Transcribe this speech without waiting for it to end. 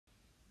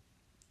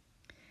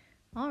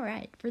All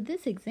right, for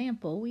this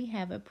example, we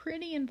have a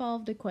pretty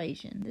involved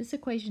equation. This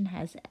equation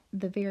has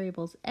the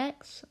variables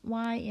x,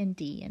 y, and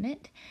d in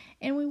it,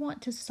 and we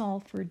want to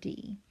solve for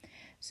d.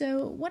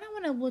 So what I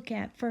want to look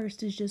at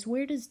first is just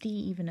where does d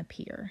even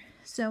appear?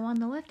 So on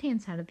the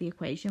left-hand side of the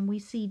equation, we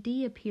see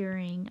d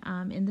appearing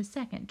in the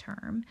second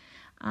term.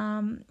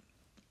 And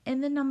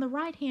then on the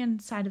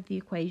right-hand side of the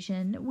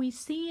equation, we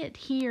see it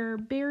here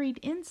buried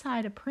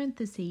inside a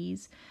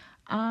parentheses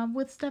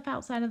with stuff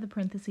outside of the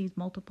parentheses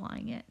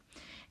multiplying it.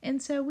 And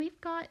so we've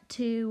got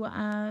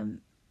to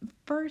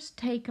first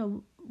take a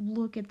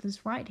look at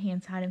this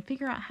right-hand side and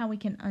figure out how we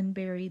can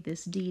unbury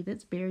this d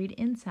that's buried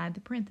inside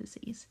the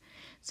parentheses.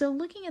 So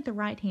looking at the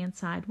right-hand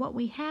side, what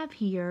we have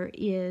here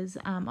is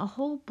a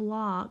whole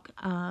block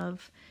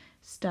of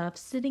stuff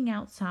sitting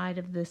outside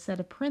of the set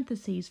of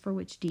parentheses for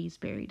which d is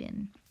buried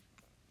in.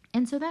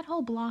 And so that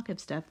whole block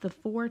of stuff, the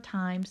 4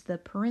 times the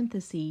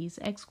parentheses,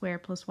 x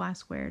squared plus y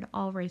squared,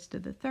 all raised to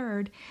the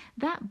third,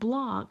 that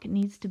block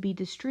needs to be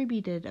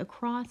distributed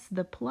across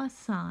the plus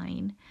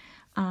sign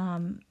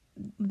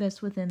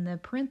that's within the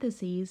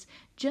parentheses,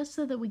 just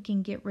so that we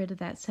can get rid of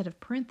that set of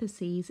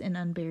parentheses and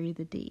unbury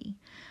the d.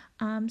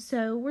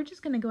 So we're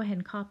just going to go ahead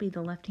and copy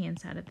the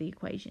left-hand side of the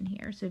equation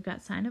here. So we've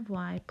got sine of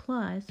y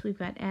plus, we've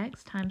got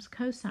x times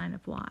cosine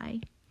of y.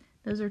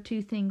 Those are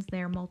two things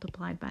there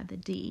multiplied by the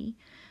d.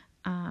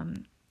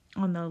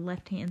 On the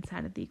left-hand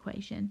side of the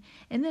equation.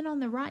 And then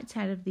on the right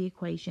side of the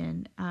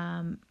equation,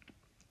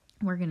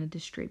 we're going to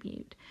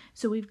distribute.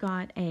 So we've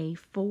got a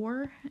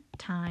 4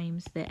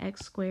 times the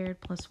x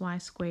squared plus y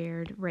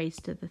squared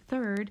raised to the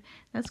third.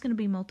 That's going to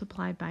be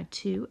multiplied by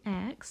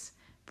 2x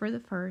for the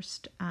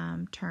first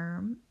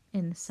term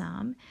in the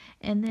sum.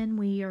 And then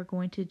we are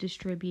going to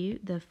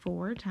distribute the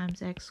 4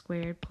 times x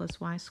squared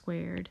plus y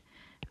squared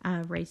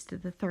raised to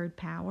the third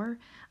power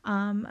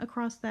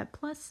across that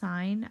plus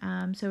sign,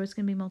 so it's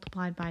going to be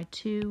multiplied by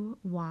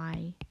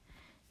 2y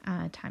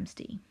times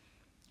d.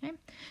 Okay,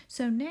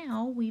 so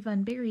now we've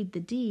unburied the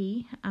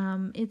d.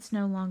 It's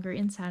no longer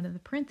inside of the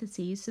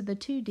parentheses, so the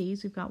two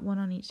d's, we've got one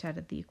on each side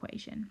of the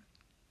equation.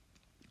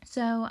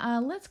 So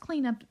let's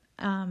clean up,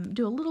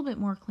 do a little bit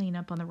more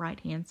cleanup on the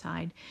right-hand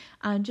side.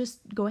 Just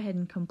go ahead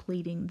and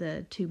completing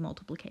the two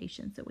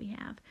multiplications that we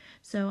have.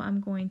 So I'm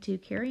going to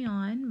carry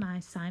on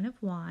my sine of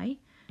y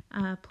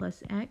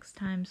plus x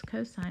times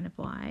cosine of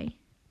y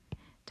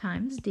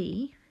times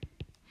d.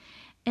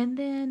 And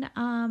then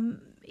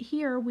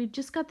here we've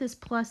just got this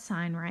plus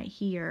sign right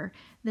here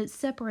that's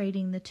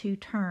separating the two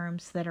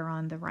terms that are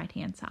on the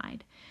right-hand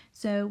side.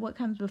 So what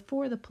comes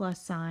before the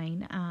plus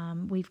sign,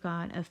 we've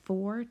got a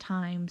 4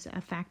 times a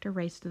factor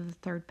raised to the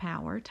third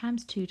power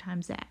times 2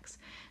 times x.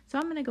 So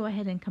I'm going to go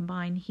ahead and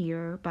combine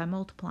here by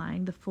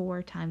multiplying the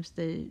 4 times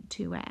the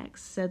 2x.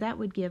 So that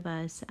would give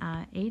us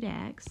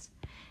 8x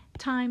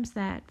times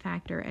that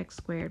factor x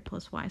squared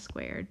plus y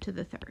squared to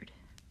the third.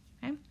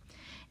 Okay?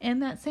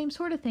 And that same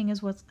sort of thing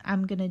is what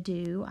I'm going to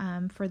do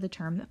for the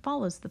term that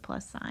follows the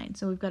plus sign.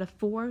 So we've got a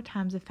 4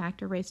 times a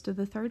factor raised to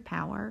the third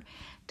power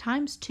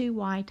times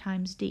 2y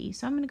times d.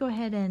 So I'm going to go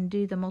ahead and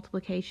do the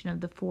multiplication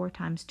of the 4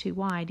 times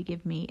 2y to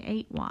give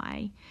me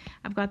 8y.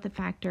 I've got the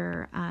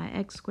factor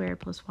x squared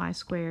plus y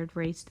squared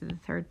raised to the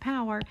third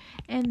power,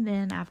 and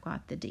then I've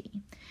got the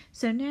d.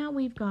 So now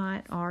we've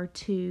got our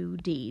two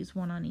d's,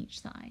 one on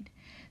each side.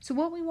 So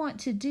what we want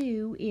to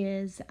do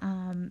is,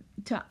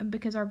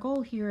 because our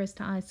goal here is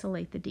to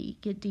isolate the d,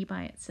 get d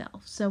by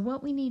itself. So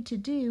what we need to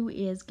do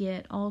is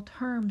get all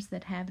terms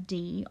that have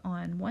d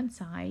on one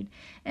side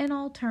and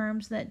all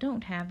terms that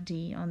don't have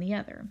d on the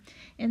other.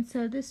 And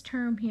so this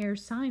term here,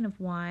 sine of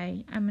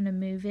y, I'm going to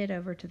move it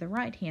over to the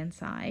right-hand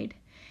side.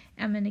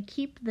 I'm going to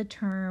keep the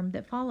term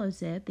that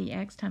follows it, the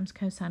x times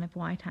cosine of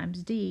y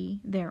times d,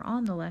 there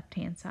on the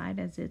left-hand side,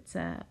 as it's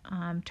a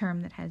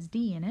term that has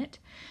d in it.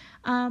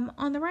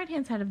 On the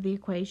right-hand side of the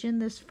equation,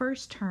 this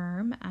first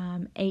term,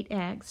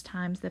 8x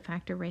times the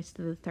factor raised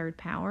to the third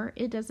power,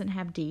 it doesn't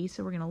have d,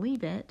 so we're going to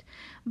leave it.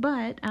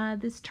 But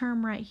this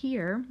term right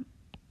here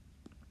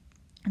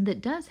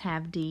that does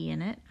have d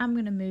in it, I'm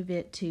going to move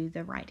it to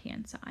the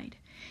right-hand side.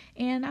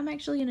 And I'm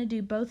actually going to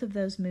do both of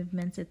those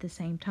movements at the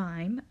same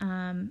time.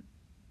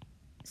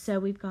 So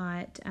we've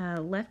got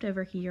left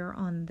over here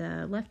on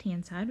the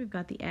left-hand side, we've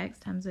got the x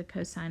times the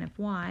cosine of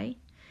y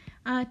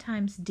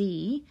times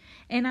d,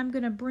 and I'm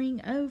going to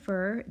bring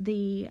over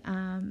the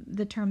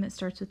term that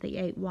starts with the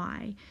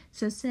 8y.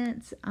 So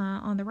since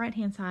on the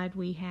right-hand side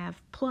we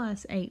have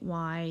plus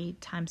 8y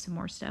times some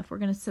more stuff, we're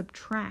going to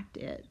subtract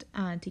it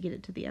to get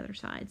it to the other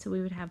side. So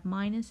we would have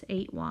minus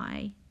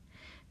 8y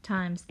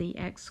times the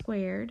x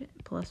squared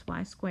plus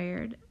y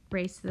squared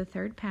raised to the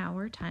third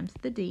power times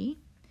the d.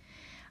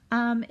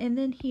 And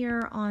then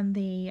here on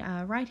the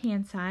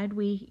right-hand side,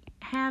 we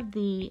have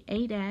the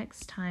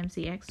 8x times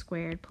the x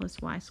squared plus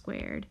y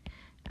squared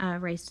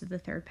raised to the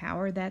third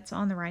power. That's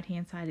on the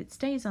right-hand side. It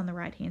stays on the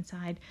right-hand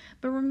side.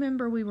 But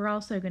remember, we were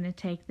also going to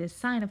take this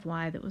sine of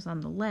y that was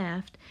on the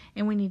left,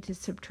 and we need to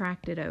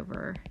subtract it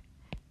over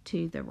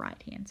to the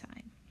right-hand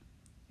side.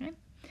 Okay?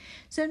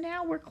 So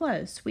now we're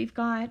close. We've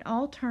got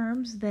all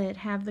terms that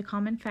have the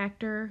common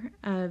factor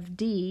of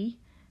d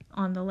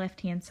on the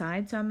left-hand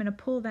side. So I'm going to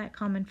pull that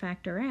common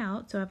factor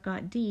out. So I've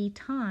got d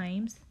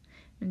times,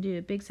 and do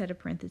a big set of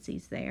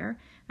parentheses there.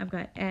 I've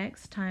got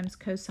x times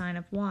cosine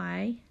of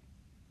y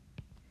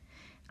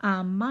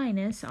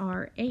minus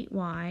our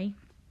 8y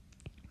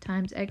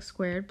times x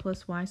squared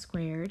plus y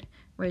squared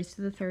raised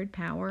to the third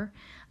power.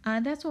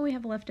 That's what we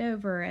have left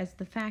over as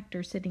the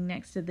factor sitting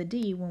next to the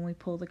d when we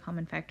pull the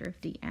common factor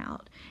of d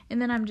out.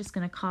 And then I'm just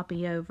going to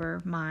copy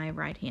over my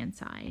right-hand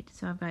side.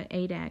 So I've got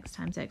 8x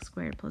times x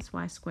squared plus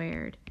y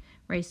squared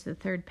raised to the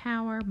third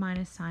power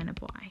minus sine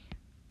of y.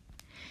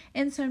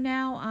 And so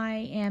now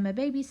I am a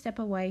baby step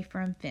away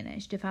from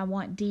finished. If I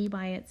want d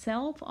by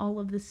itself, all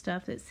of the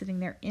stuff that's sitting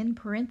there in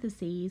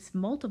parentheses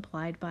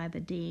multiplied by the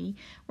d,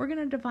 we're going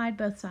to divide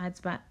both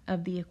sides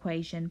of the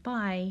equation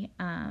by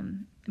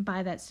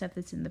that stuff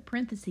that's in the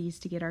parentheses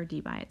to get our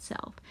d by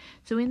itself.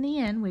 So in the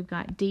end, we've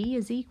got d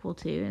is equal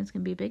to, and it's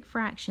going to be a big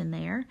fraction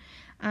there.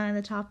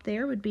 The top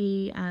there would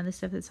be the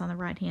stuff that's on the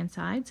right-hand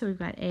side. So we've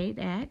got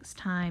 8x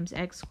times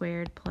x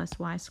squared plus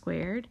y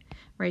squared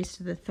raised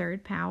to the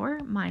third power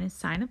minus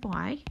sine of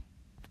y.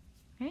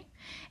 Okay,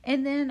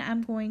 and then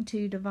I'm going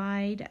to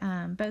divide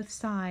both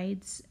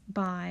sides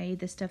by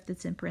the stuff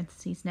that's in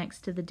parentheses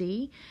next to the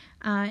d.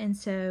 And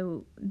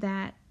so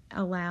that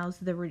allows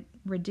the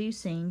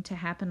reducing to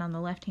happen on the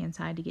left-hand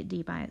side to get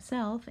d by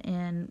itself,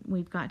 and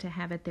we've got to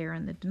have it there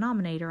in the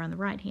denominator on the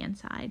right-hand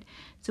side.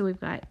 So we've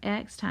got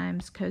x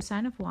times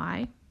cosine of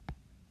y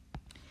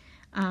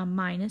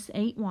minus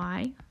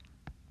 8y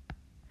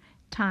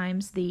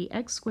times the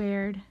x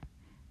squared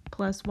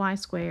plus y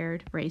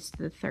squared raised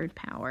to the third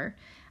power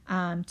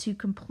to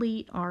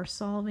complete our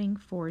solving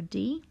for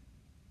d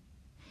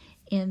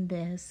in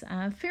this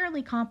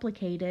fairly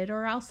complicated,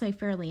 or I'll say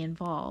fairly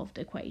involved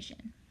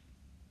equation.